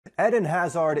Eden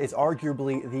Hazard is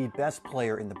arguably the best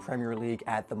player in the Premier League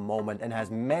at the moment and has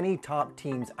many top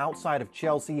teams outside of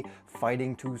Chelsea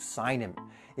fighting to sign him.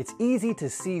 It's easy to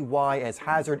see why, as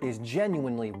Hazard is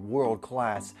genuinely world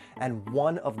class and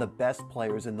one of the best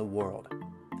players in the world.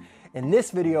 In this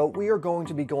video, we are going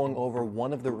to be going over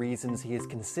one of the reasons he is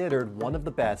considered one of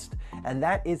the best, and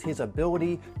that is his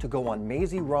ability to go on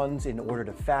mazy runs in order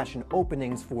to fashion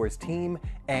openings for his team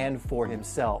and for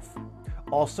himself.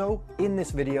 Also, in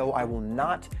this video, I will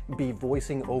not be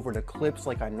voicing over the clips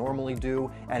like I normally do,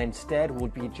 and instead will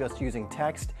be just using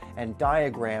text and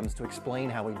diagrams to explain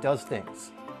how he does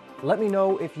things. Let me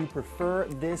know if you prefer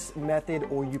this method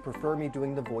or you prefer me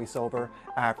doing the voiceover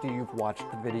after you've watched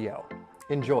the video.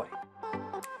 Enjoy!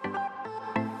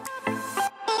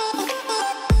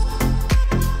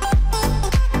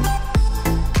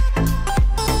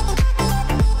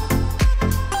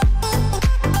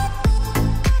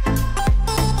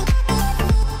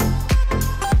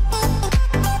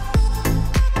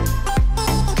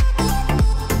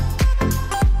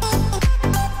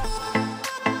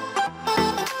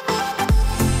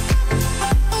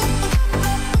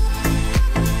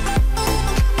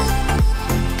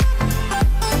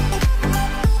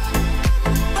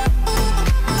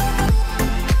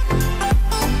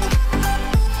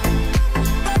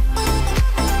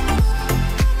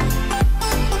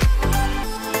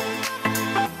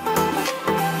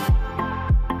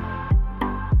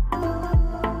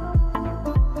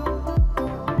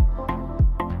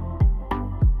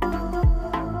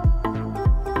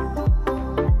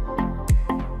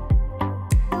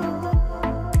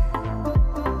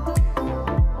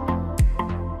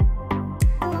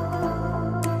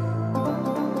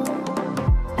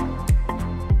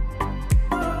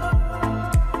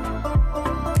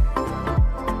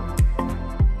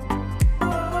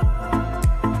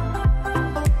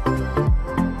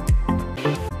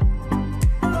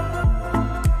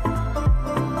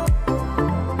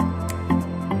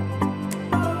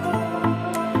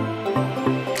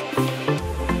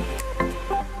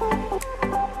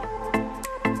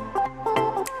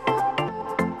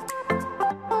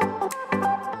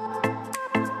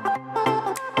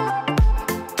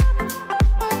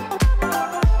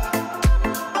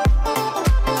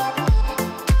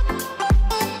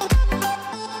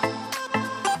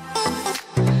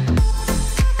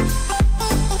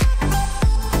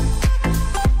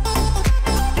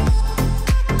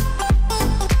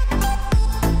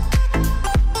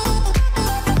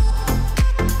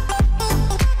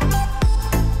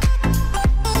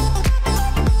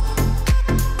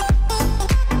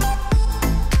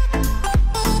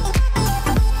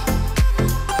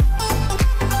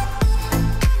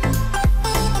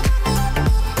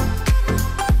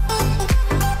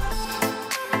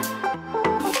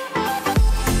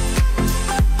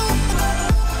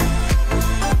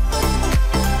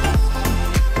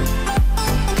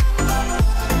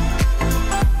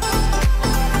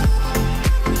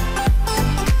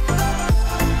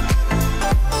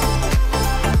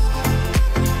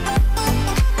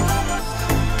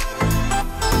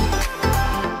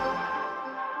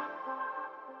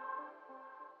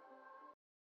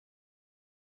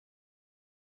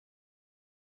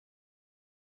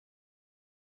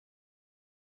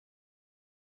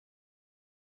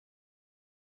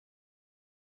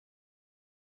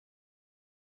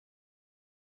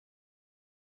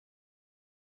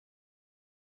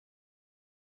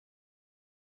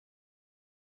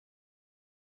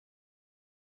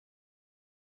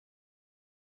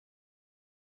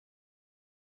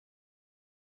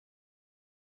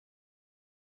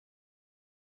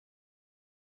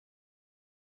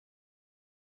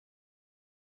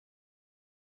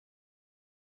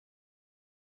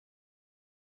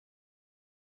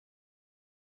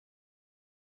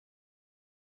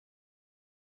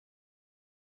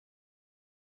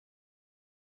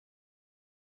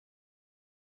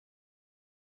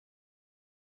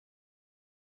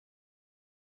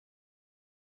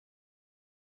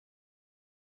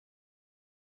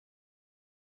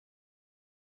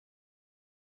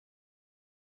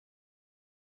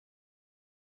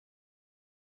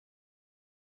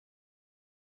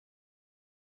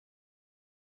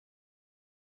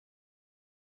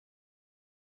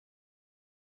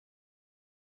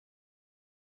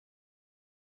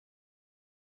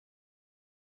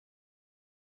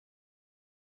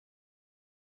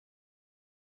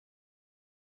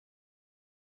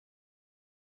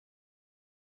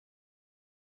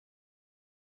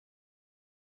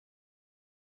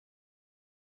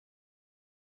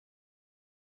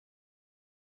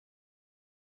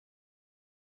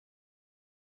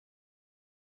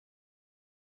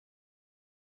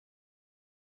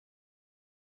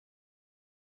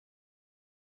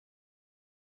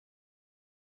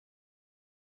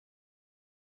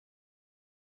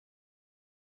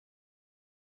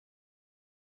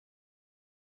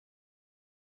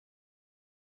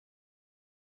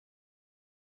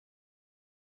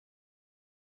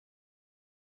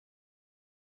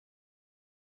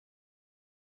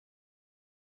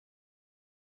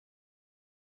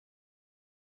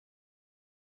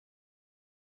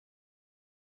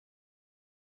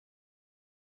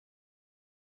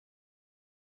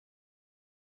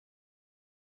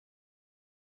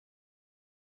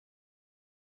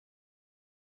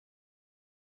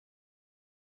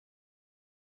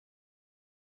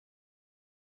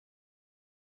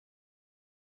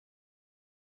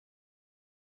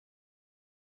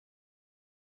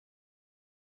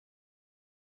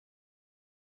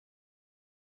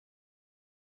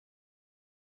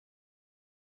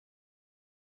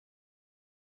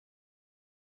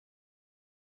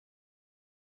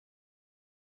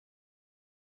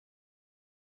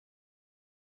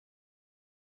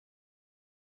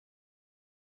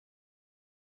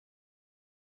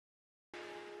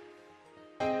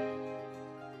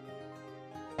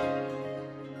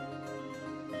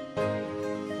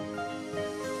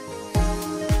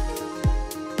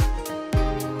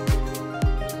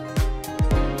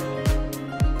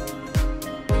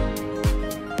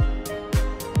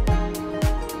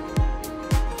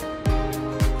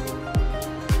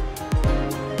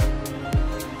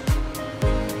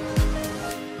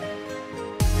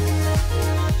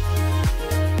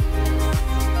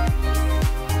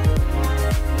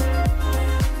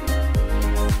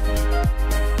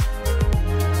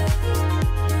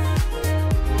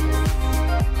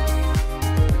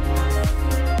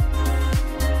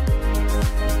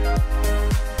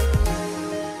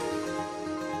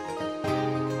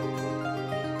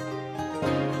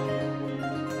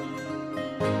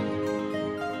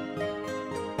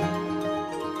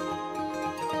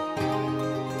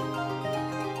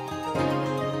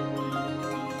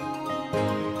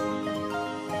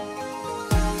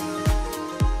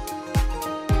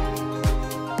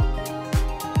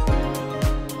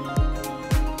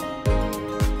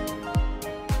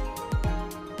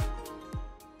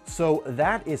 So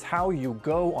that is how you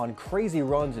go on crazy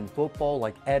runs in football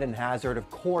like Eden Hazard. Of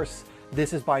course,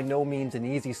 this is by no means an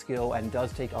easy skill and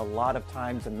does take a lot of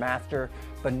time to master,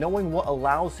 but knowing what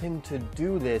allows him to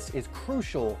do this is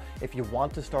crucial if you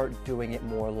want to start doing it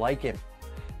more like him.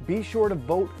 Be sure to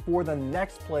vote for the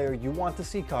next player you want to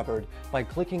see covered by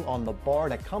clicking on the bar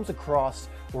that comes across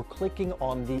or clicking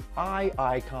on the eye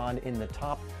icon in the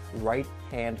top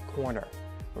right-hand corner.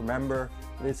 Remember,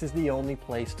 this is the only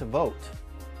place to vote.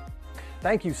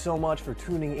 Thank you so much for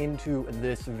tuning into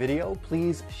this video.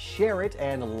 Please share it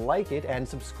and like it and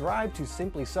subscribe to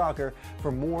Simply Soccer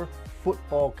for more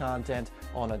football content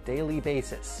on a daily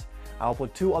basis. I'll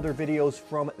put 2 other videos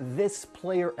from this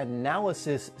player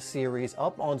analysis series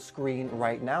up on screen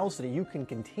right now so that you can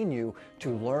continue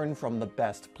to learn from the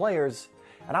best players.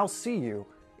 And I'll see you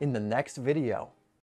in the next video.